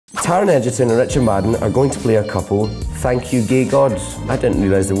Taron Richard and Richard Madden are going to play a couple. Thank you, gay gods. I didn't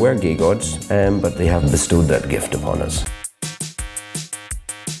realise there were gay gods, but they have bestowed that gift upon us.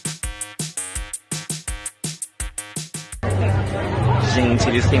 Gente,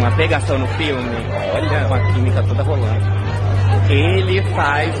 eles têm uma pegação no filme. Olha, uma química toda rolando. Ele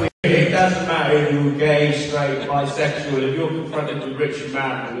faz o... It doesn't matter if you're gay, straight, bisexual, if you're confronted with Richard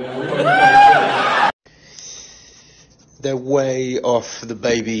Madden, They're way off the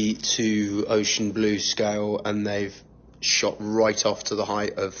Baby to Ocean Blue scale, and they've shot right off to the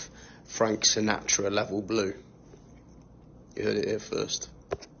height of Frank Sinatra level blue. You heard it here first.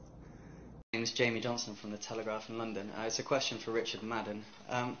 My name is Jamie Johnson from the Telegraph in London. It's a question for Richard Madden.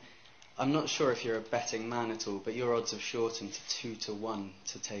 I'm not sure if you're a betting man at all, but your odds have shortened to 2 to 1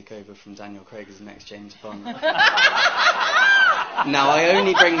 to take over from Daniel Craig as the next James Bond. Now, I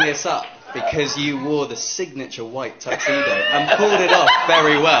only bring this up because you wore the signature white tuxedo and pulled it off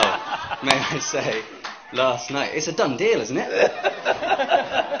very well, may I say, last night. It's a done deal, isn't it?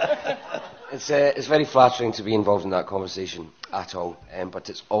 It's very flattering to be involved in that conversation at all, but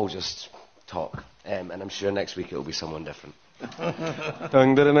it's all just talk, and I'm sure next week it'll be someone different.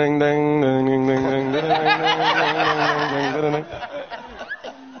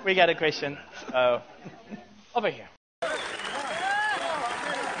 We got a question. Over here.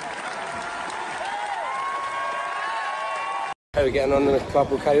 How are we getting on the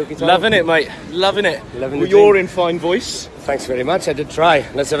Carpool Karaoke time? Loving it, mate. Loving it. Loving the You're dream. in fine voice. Thanks very much, I did try.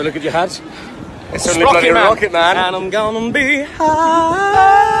 Let's have a look at your hat. It's only Rocketman. Rocketman. And I'm gonna be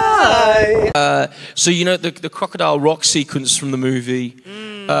high. So you know the crocodile rock sequence from the movie,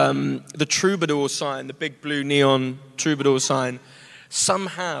 the troubadour sign, the big blue neon troubadour sign.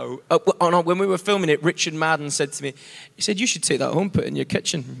 Somehow, when we were filming it, Richard Madden said to me, he said, "You should take that home, put it in your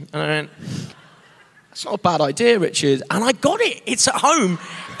kitchen." And I went, "That's not a bad idea, Richard." And I got it. It's at home,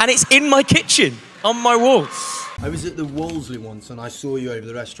 and it's in my kitchen, on my walls. I was at the Wolseley once, and I saw you over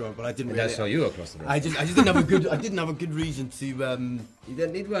the restaurant, but I didn't. I saw you across the road. I just didn't have a good. I didn't have a good reason to. You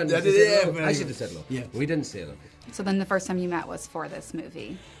didn't need one. I should have said hello. Yeah. We didn't say hello. So then the first time you met was for this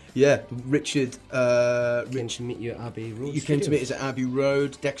movie? Yeah, Richard. Came to meet you at Abbey Road. You came to meet us at Abbey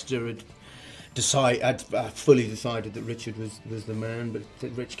Road. Dexter had fully decided that Richard was the man, but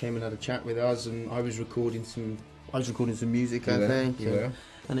Rich came and had a chat with us, and I was recording some music, I think. You were.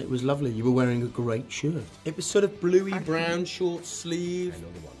 And it was lovely. You were wearing a great shirt. It was sort of bluey brown, short sleeve. I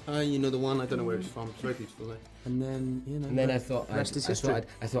know the one. You know the one. I don't know where it's from. It's very beautiful. And then, you know. And then I thought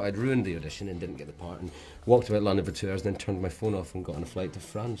I'd ruined the audition and didn't get the part, and walked about London for 2 hours, and then turned my phone off and got on a flight to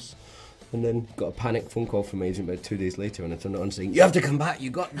France. And then got a panic phone call from my agent about 2 days later, and I turned it on saying, "You have to come back,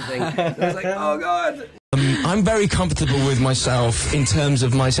 you got the thing." And I was like, "Oh God." I'm very comfortable with myself in terms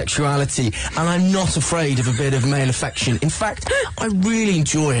of my sexuality, and I'm not afraid of a bit of male affection. In fact, I really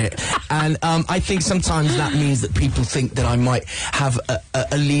enjoy it, and I think sometimes that means that people think that I might have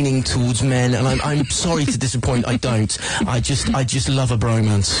a leaning towards men, and I'm sorry to disappoint. I don't. I just love a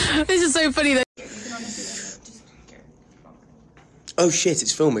bromance. This is so funny that... Oh shit,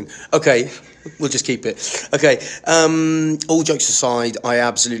 it's filming. Okay, we'll just keep it. Okay, all jokes aside, I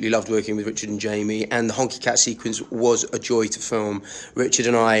absolutely loved working with Richard and Jamie, and the Honky Cat sequence was a joy to film. Richard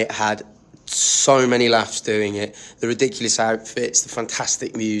and I had so many laughs doing it. The ridiculous outfits, the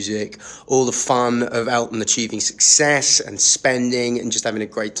fantastic music, all the fun of Elton achieving success and spending and just having a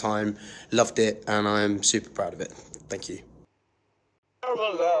great time. Loved it, and I'm super proud of it. Thank you.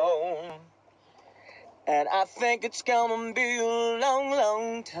 And I think it's gonna be a long,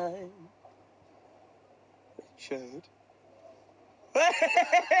 long time. Richard.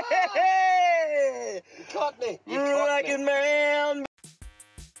 Hey! You caught me. You caught me. Man.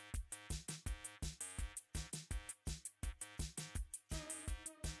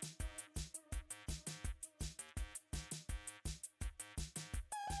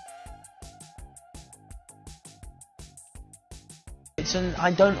 And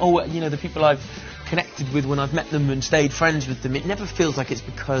I don't always, you know, the people I've connected with when I've met them and stayed friends with them, it never feels like it's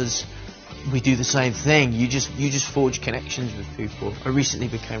because we do the same thing. You just forge connections with people. I recently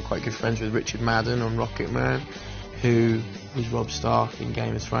became quite good friends with Richard Madden on Rocketman, who was Robb Stark in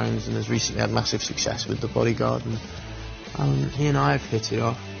Game of Thrones and has recently had massive success with The Bodyguard, and he and I have hit it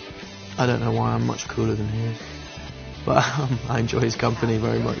off. I don't know why I'm much cooler than he is, but I enjoy his company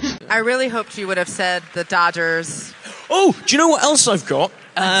very much. I really hoped you would have said the Dodgers. Oh, do you know what else I've got?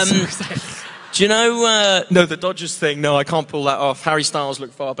 Do you know, no, the Dodgers thing, no, I can't pull that off. Harry Styles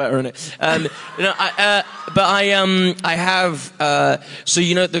looked far better in it. I have, so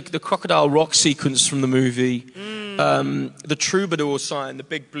you know the crocodile rock sequence from the movie, the troubadour sign, the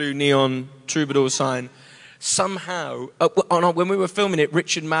big blue neon troubadour sign. somehow, when we were filming it,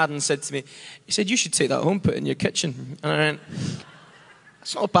 Richard Madden said to me, he said, you should take that home, put it in your kitchen. And I went,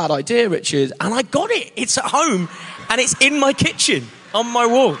 that's not a bad idea, Richard. And I got it. It's at home, and it's in my kitchen, on my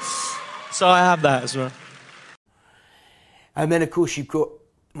walls. So I have that as well. And then, of course, you've got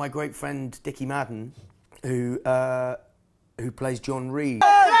my great friend Dickie Madden, who plays John Reid.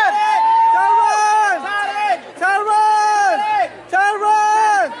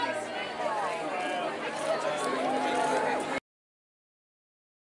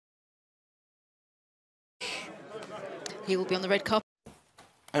 He will be on the red carpet.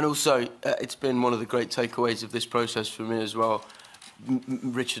 And also, it's been one of the great takeaways of this process for me as well.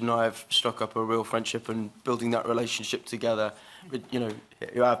 Richard and I have struck up a real friendship, and building that relationship together, you know,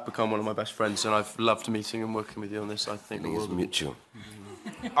 you have become one of my best friends, and I've loved meeting and working with you on this. I think it's mutual.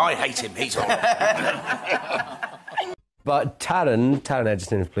 I hate him, he's horrible. But Taron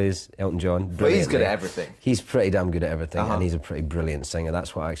Richard plays Elton John. But he's good at everything. He's pretty damn good at everything, and he's a pretty brilliant singer.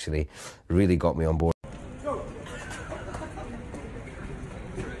 That's what actually really got me on board.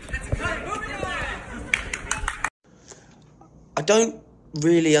 I don't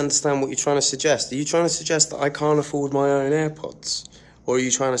really understand what you're trying to suggest. Are you trying to suggest that I can't afford my own AirPods? Or are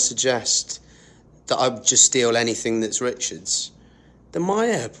you trying to suggest that I would just steal anything that's Richard's? They're my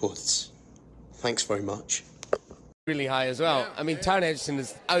AirPods. Thanks very much. Really high as well. I mean, Taron Richard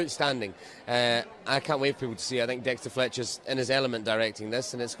is outstanding. I can't wait for people to see. I think Dexter Fletcher's in his element directing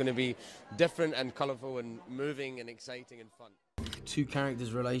this, and it's going to be different and colourful and moving and exciting and fun. Two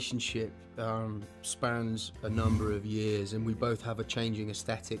characters' relationship spans a number of years, and we both have a changing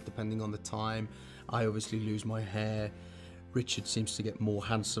aesthetic depending on the time. I obviously lose my hair. Richard seems to get more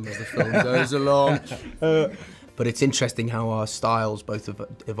handsome as the film goes along. But it's interesting how our styles both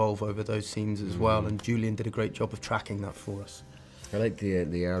evolve over those scenes as well, and Julian did a great job of tracking that for us. I like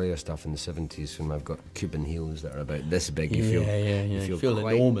the earlier stuff in the 70s when I've got Cuban heels that are about this big. You feel, you feel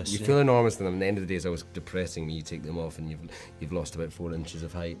enormous. You feel enormous, and at the end of the day, it's always depressing when you take them off and you've lost about 4 inches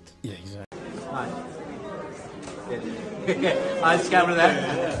of height. Yeah, exactly. Hi. Hi, camera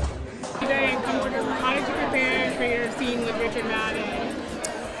there. Very uncomfortable. How did you prepare for your scene with Richard Madden?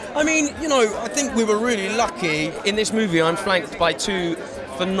 I mean, you know, I think we were really lucky. In this movie, I'm flanked by two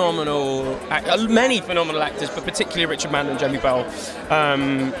many phenomenal actors, but particularly Richard Madden and Jamie Bell,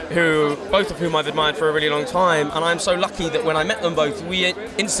 both of whom I've admired for a really long time. And I'm so lucky that when I met them both, we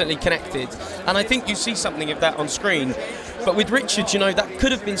instantly connected. And I think you see something of that on screen. But with Richard, you know, that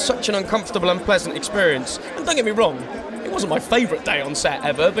could have been such an uncomfortable, unpleasant experience. And don't get me wrong, it wasn't my favourite day on set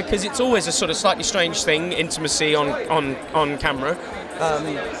ever, because it's always a sort of slightly strange thing, intimacy on camera.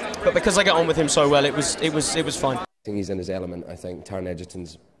 But because I get on with him so well, it was fine. I think he's in his element. I think Taron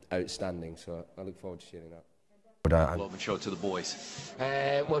Egerton's outstanding, so I look forward to sharing that. Well, and show it to the boys.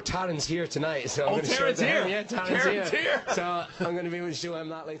 Well, Taron's here tonight, so I'm going to show it to him. Yeah, Taron's here. So I'm going to be able to show him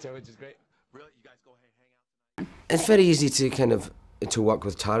that later, which is great. Really, you guys go ahead and hang out. It's very easy to work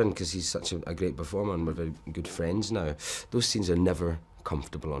with Taron because he's such a great performer, and we're very good friends now. Those scenes are never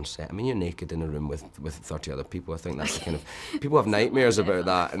comfortable on set. I mean, you're naked in a room with 30 other people. I think that's the kind of... People have nightmares about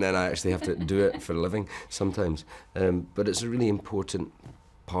that, and then I actually have to do it for a living sometimes. But it's a really important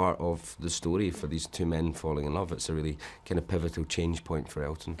part of the story for these two men falling in love. It's a really kind of pivotal change point for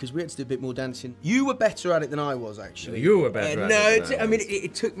Elton. Because we had to do a bit more dancing. You were better at it than I was, actually. You were better at it than I was. I mean,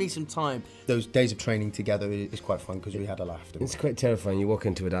 it took me some time. Those days of training together is quite fun because we had a laugh. It's quite terrifying. You walk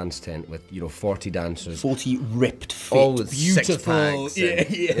into a dance tent with, 40 dancers. 40 ripped, fit, all with beautiful,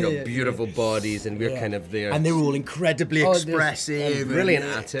 beautiful bodies, and we're kind of there. And they're all incredibly expressive. Brilliant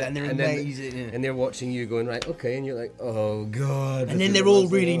at it. And they're amazing. And they're watching you going, right, okay, and you're like, oh, God. And then they're all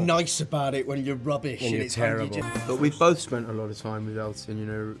really nice about it when you're rubbish. And you're terrible. But we've both spent a lot of time with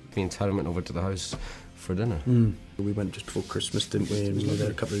Elton, Me and Taron went over to the house for dinner. We went just before Christmas, didn't we? And we were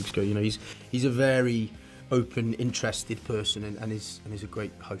there a couple of weeks ago. He's a very open, interested person, and is a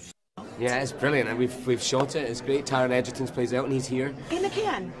great host. Yeah, it's brilliant, and we've shot it. It's great. Taron Egerton's plays Elton. He's here. In the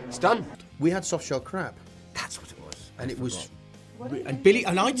can. It's done. We had soft shell crab. That's what it was. And it was.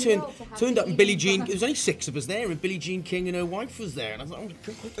 And I turned up, and Billie Jean. There was only 6 of us there, and Billie Jean King and her wife was there, and I was like,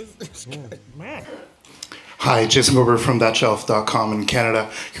 oh, man. Hi, Jason Gober from ThatShelf.com in Canada.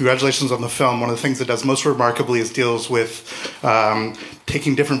 Congratulations on the film. One of the things it does most remarkably is deals with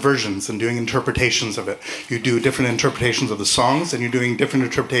taking different versions and doing interpretations of it. You do different interpretations of the songs, and you're doing different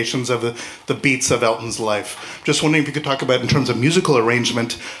interpretations of the beats of Elton's life. Just wondering if you could talk about in terms of musical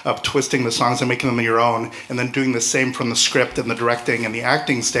arrangement of twisting the songs and making them your own, and then doing the same from the script and the directing and the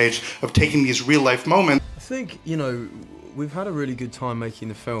acting stage of taking these real life moments. I think, we've had a really good time making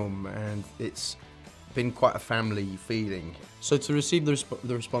the film, and it's been quite a family feeling. So to receive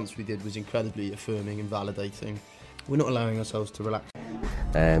the response we did was incredibly affirming and validating. We're not allowing ourselves to relax.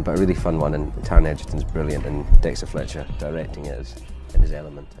 But a really fun one, and Taron Egerton's brilliant, and Dexter Fletcher directing it is in his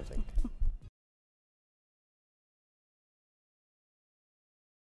element, I think.